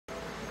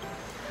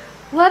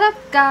What up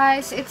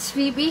guys, it's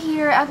Phoebe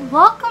here and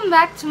welcome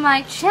back to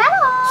my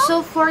channel!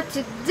 So for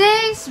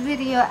today's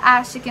video,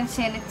 as you can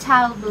see in the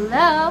title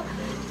below,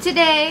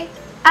 today,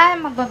 ay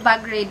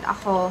magbabag raid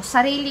ako,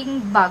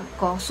 sariling bag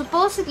ko.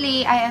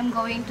 Supposedly, I am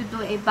going to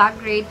do a bag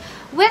raid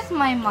with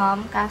my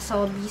mom,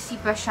 kaso busy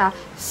pa siya.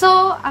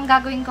 So, ang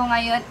gagawin ko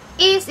ngayon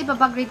is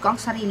ibabag raid ko ang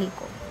sarili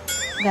ko.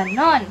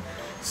 Ganon.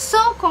 So,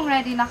 kung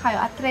ready na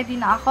kayo at ready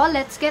na ako,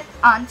 let's get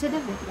on to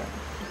the video.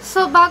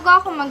 So, bago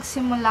ako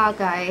magsimula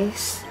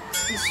guys,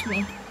 excuse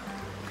me.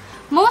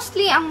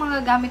 Mostly, ang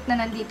mga gamit na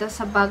nandito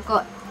sa bag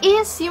ko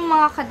is yung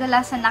mga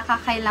kadalasan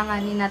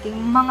nakakailanganin nating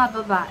mga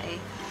babae.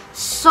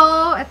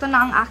 So, ito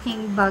na ang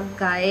aking bag,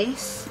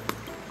 guys.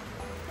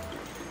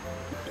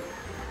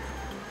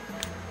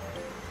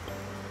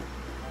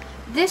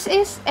 This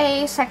is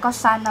a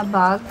Sekosana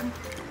bag.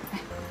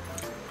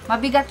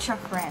 Mabigat siya,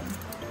 friend.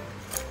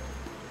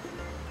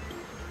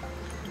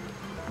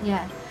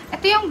 Yan.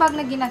 Ito yung bag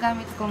na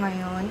ginagamit ko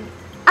ngayon.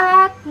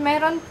 At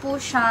meron po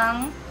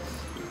siyang,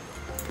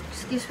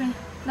 excuse me,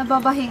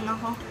 nababahing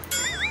ako.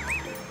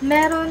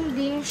 Meron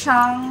din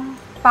siyang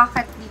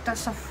pocket dito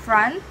sa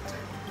front.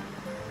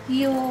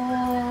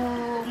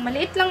 Yung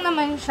maliit lang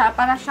naman siya,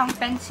 para siyang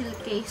pencil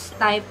case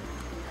type.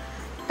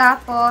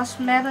 Tapos,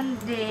 meron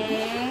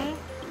din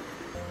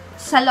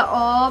sa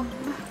loob,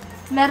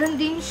 meron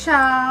din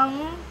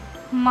siyang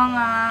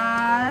mga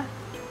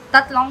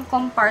 3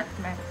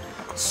 compartment.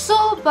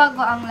 So, bago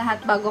ang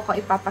lahat, bago ko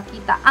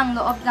ipapakita ang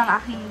loob ng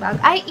aking bag,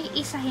 ay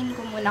iisahin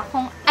ko muna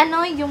kung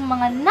ano yung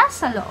mga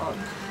nasa loob.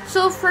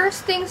 So,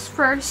 first things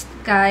first,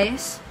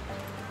 guys,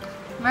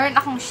 meron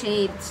akong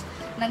shades.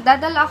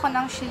 Nagdadala ako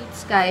ng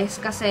shades,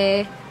 guys,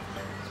 kasi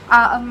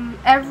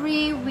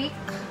every week,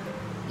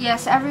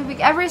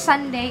 every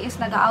Sunday is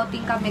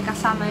nag-outing kami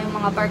kasama yung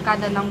mga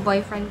barkada ng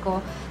boyfriend ko.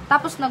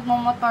 Tapos,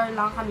 nagmumotor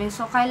lang kami.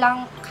 So,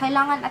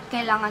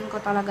 kailangan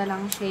ko talaga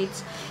ng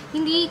shades.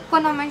 Hindi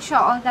ko naman siya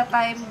all the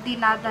time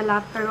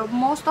dinadala, pero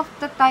most of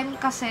the time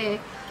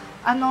kasi,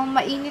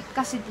 mainit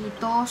kasi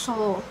dito.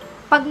 So,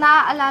 pag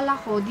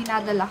naaalala ko,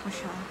 dinadala ko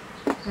siya.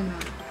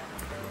 Ganun.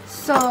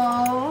 So,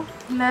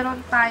 meron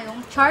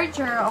tayong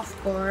charger, of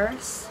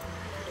course.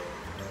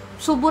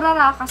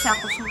 Suburara kasi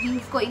ako, so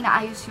hindi ko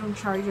inaayos yung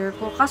charger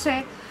ko.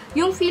 Kasi,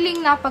 yung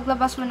feeling na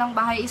paglabas mo ng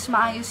bahay is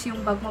maayos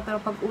yung bag mo, pero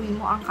pag uwi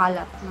mo, ang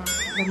kalat na.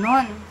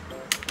 Ganon.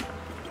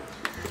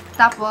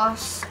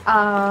 Tapos,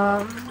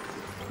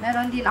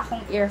 meron din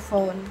akong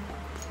earphone.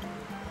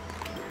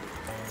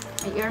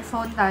 May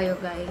earphone tayo,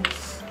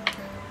 guys.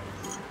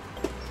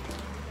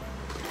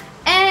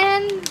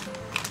 And,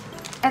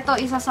 eto,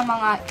 isa sa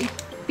mga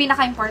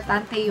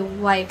pinaka-importante yung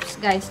wipes,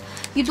 guys.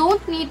 You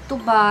don't need to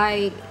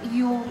buy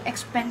yung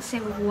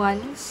expensive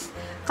ones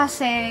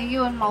kasi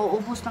yun,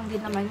 mauubos lang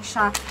din naman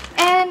siya.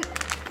 And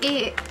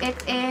it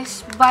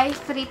is buy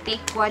 3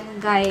 take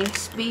 1,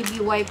 guys. Baby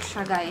wipe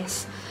siya,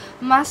 guys.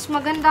 Mas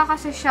maganda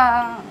kasi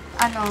siya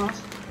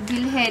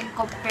bilhin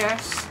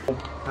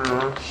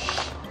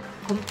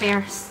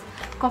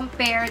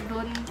compare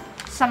dun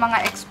sa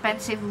mga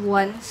expensive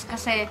ones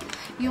kasi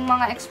yung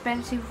mga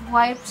expensive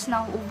wipes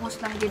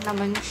nauubos lang din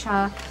naman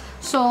siya.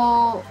 So,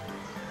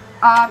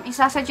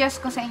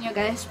 isasuggest ko sa inyo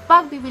guys,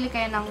 pag bibili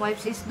kayo ng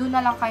wipes is doon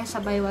na lang kayo sa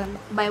buy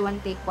one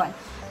take one.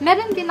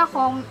 Meron din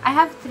ako, I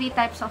have 3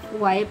 types of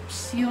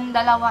wipes. Yung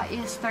dalawa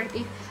is 39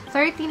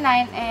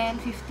 and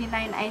 59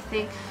 I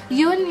think.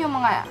 Yun yung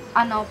mga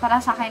para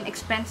sa akin,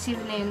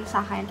 expensive na yun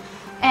sa akin.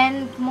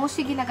 And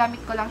mostly ginagamit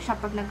ko lang siya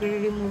pag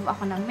nagre-remove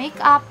ako ng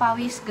makeup,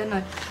 pawis,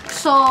 ganun.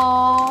 So,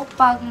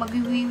 pag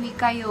magwiwiwi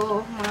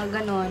kayo, mga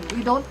ganun,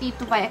 you don't need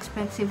to buy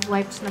expensive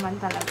wipes naman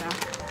talaga.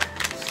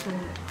 So,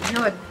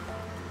 yun.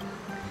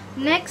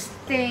 Next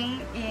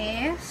thing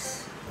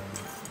is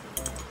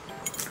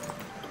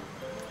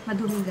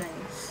madumi,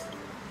 guys.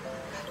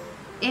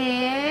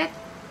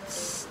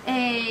 It's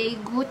a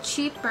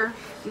Gucci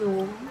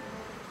perfume.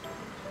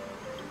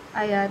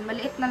 Ayan,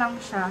 maliit na lang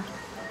siya.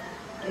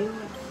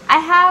 Ayun.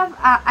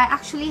 I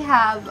actually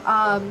have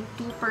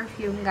 2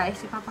 perfume,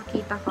 guys.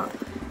 Ipapakita ko.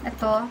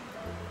 Ito.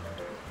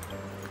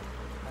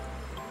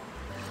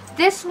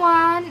 This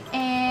one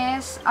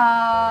is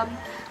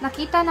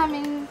nakita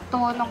namin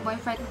to ng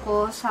boyfriend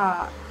ko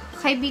sa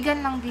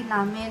kaibigan lang din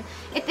namin.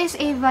 It is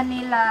a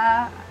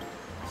vanilla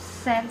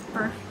scent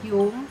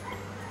perfume.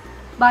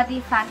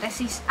 Body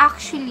Fantasies.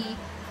 Actually,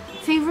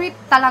 favorite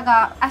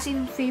talaga, as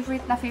in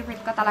favorite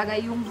ko talaga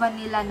yung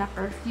vanilla na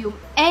perfume.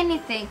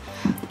 Anything.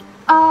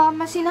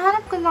 Mas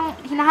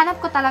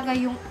hinahanap ko talaga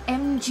yung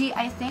MG,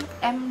 I think.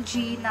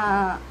 MG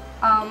na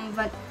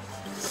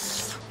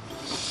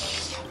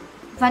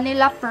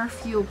vanilla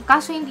perfume.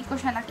 Kaso hindi ko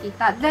siya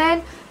nakita.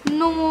 Then,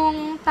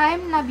 nung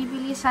time na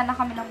bibili sana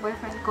kami ng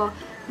boyfriend ko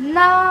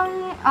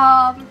ng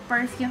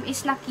perfume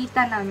is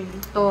nakita namin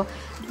ito.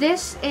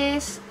 This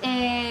is a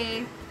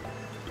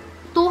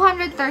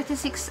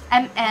 236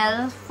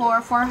 ml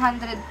for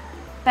 400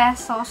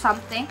 peso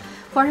something.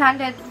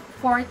 450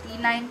 49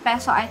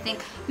 peso, I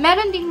think.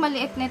 Meron ding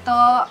maliit nito,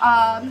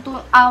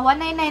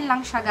 199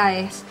 lang siya,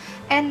 guys.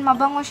 And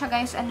mabango siya,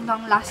 guys, and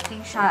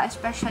long-lasting siya,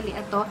 especially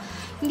ito.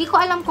 Hindi ko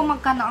alam kung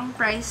magkano ang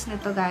price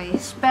nito,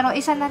 guys. Pero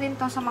isa na rin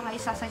to sa mga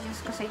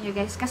isasuggest ko sa inyo,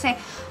 guys. Kasi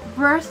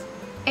worth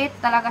it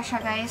talaga siya,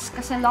 guys.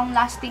 Kasi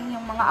long-lasting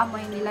yung mga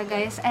amoy nila,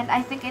 guys. And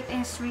I think it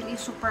is really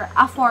super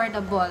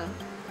affordable.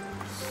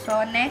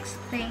 So, next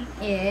thing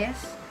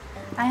is,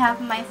 I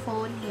have my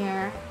phone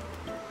here.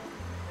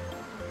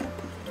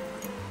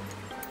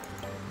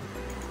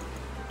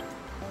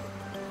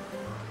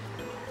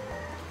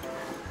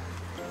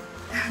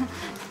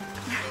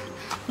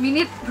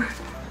 Minute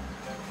burger.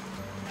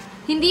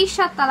 Hindi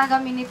siya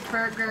talaga minute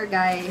burger,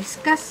 guys.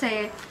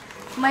 Kasi,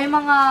 may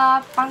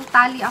mga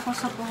pangtali ako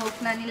sa buhok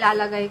na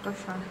nilalagay ko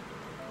siya.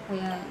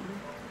 Ayan.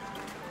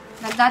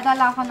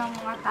 Nagdadala ako ng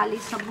mga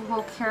tali sa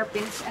buhok,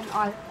 hairpins, and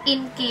all.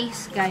 In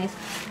case, guys.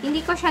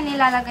 Hindi ko siya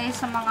nilalagay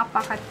sa mga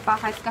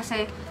packet-packet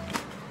kasi,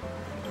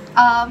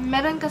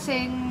 meron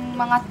kasing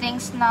mga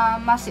things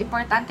na mas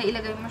importante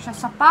ilagay mo siya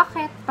sa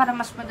packet para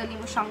mas madali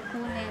mo siyang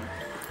kunin.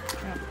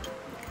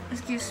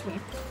 Excuse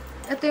me.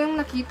 Ito yung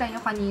nakita nyo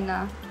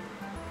kanina.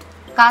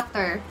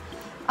 Cutter.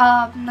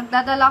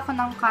 Nagdadala ako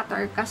ng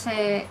cutter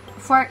kasi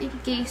for in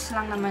case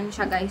lang naman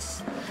siya,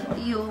 guys.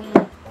 Yung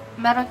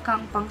meron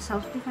kang pang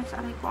self-defense.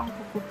 Aray ko ang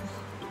kuko ko.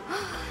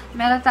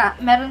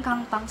 Meron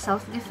kang pang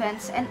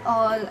self-defense and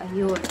all.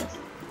 Ayun.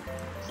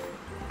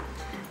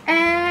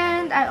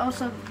 And I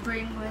also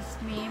bring with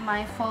me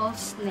my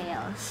false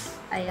nails.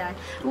 Ayan.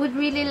 Would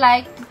really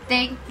like to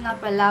thank nga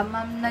pala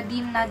Ma'am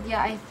Nadine Nadia,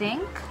 I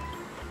think.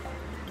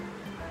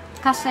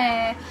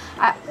 Kasi,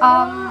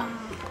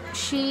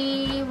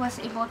 she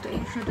was able to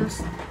introduce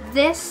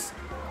this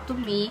to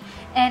me.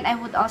 And I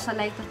would also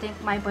like to thank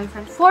my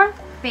boyfriend for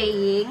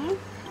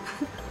paying.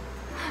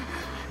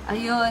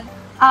 Ayun.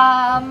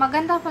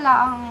 Maganda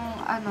pala ang,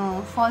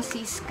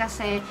 falsies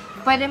kasi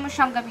pwede mo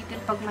siyang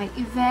gamitin pag may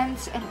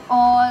events and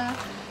all.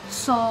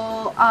 So,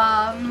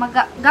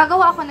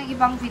 gagawa ako ng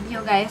ibang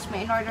video, guys.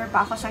 May in-order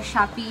pa ako sa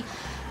Shopee.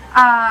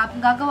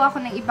 Gagawa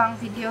ako ng ibang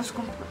video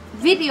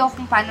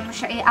kung paano mo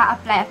siya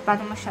i-apply at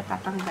paano mo siya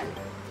tatanggal.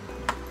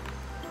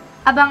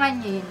 Abangan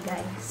nyo yun,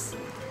 guys.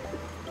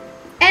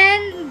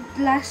 And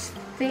last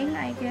thing,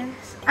 I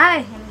guess.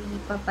 Ay, hindi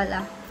pa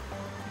pala.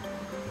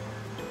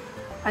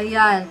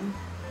 Ayan.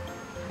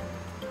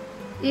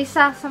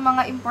 Isa sa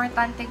mga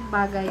importanteng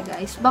bagay,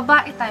 guys.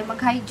 Babae tayo,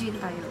 mag-hygiene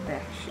tayo,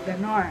 besh.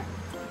 Ganon.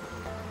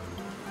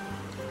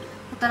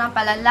 Ito na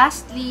pala.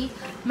 Lastly,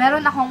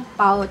 meron akong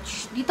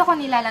pouch. Dito ko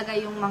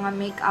nilalagay yung mga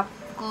makeup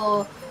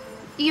ko.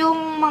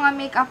 Yung mga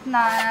makeup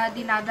na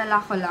dinadala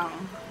ko lang.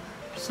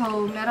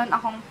 So, meron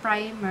akong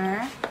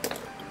primer.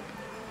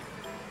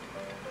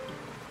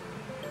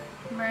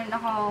 Meron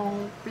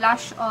akong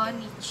blush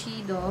on ni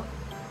Chido.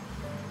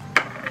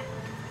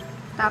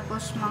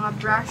 Tapos, mga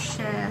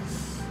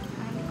brushes.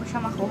 Hindi ko siya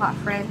makuha,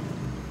 friend.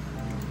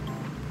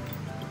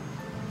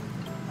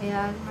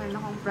 Ayan, meron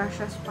akong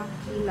brushes pang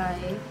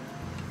kilay.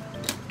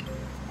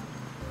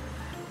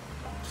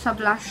 Sa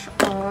blush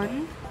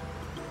on.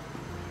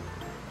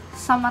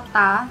 Sa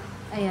mata.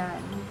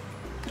 Ayan.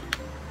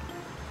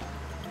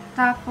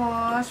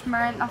 Tapos,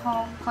 meron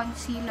akong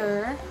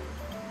concealer.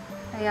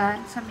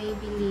 Ayan, sa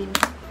Maybelline.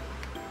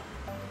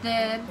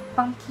 Then,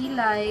 pang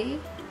kilay.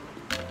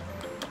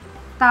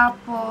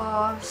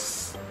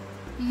 Tapos,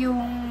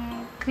 yung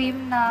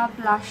cream na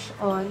blush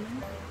on.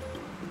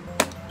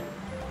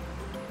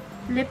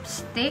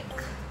 Lipstick.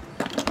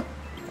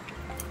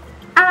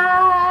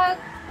 At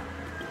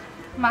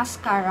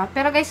mascara.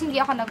 Pero guys,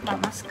 hindi ako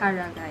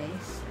nagma-mascara,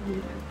 guys.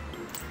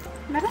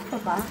 Meron pa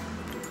ba?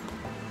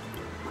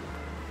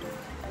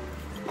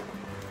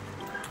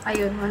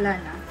 Ayun, wala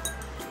na.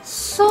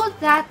 So,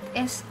 that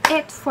is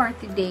it for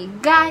today.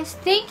 Guys,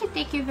 thank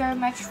you very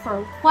much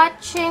for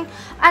watching.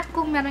 At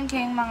kung meron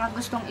kayong mga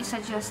gustong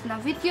isuggest na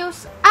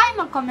videos, ay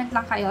mag-comment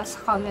lang kayo sa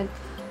comment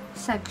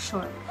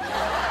section.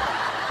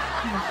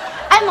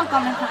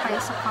 Mag-comment lang kayo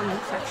sa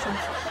comment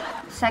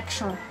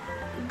section.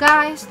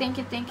 Guys, thank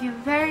you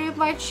very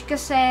much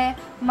kasi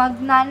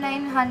magna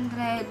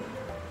 900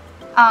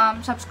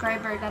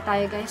 subscriber na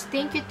tayo, guys.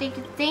 Thank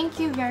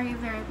you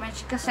very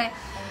much kasi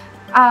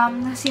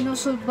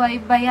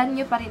sinusubaybayan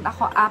nyo pa rin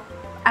ako up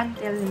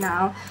until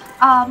now.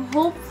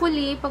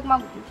 Hopefully, pag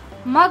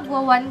magwa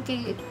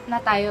 1K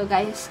na tayo,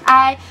 guys,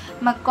 ay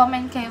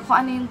mag-comment kayo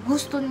kung ano yung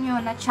gusto nyo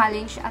na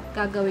challenge at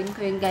gagawin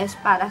ko yun, guys,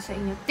 para sa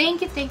inyo.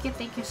 Thank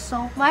you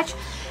so much.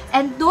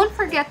 And don't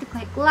forget to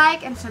click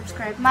like and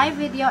subscribe my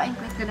video and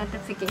click the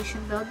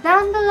notification bell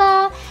down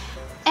below.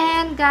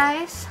 And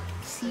guys,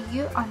 see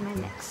you on my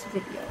next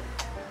video.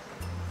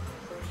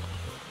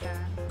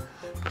 Ayan.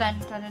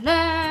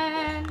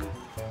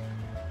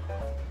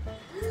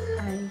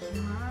 Ay,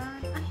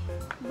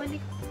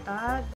 baliktad.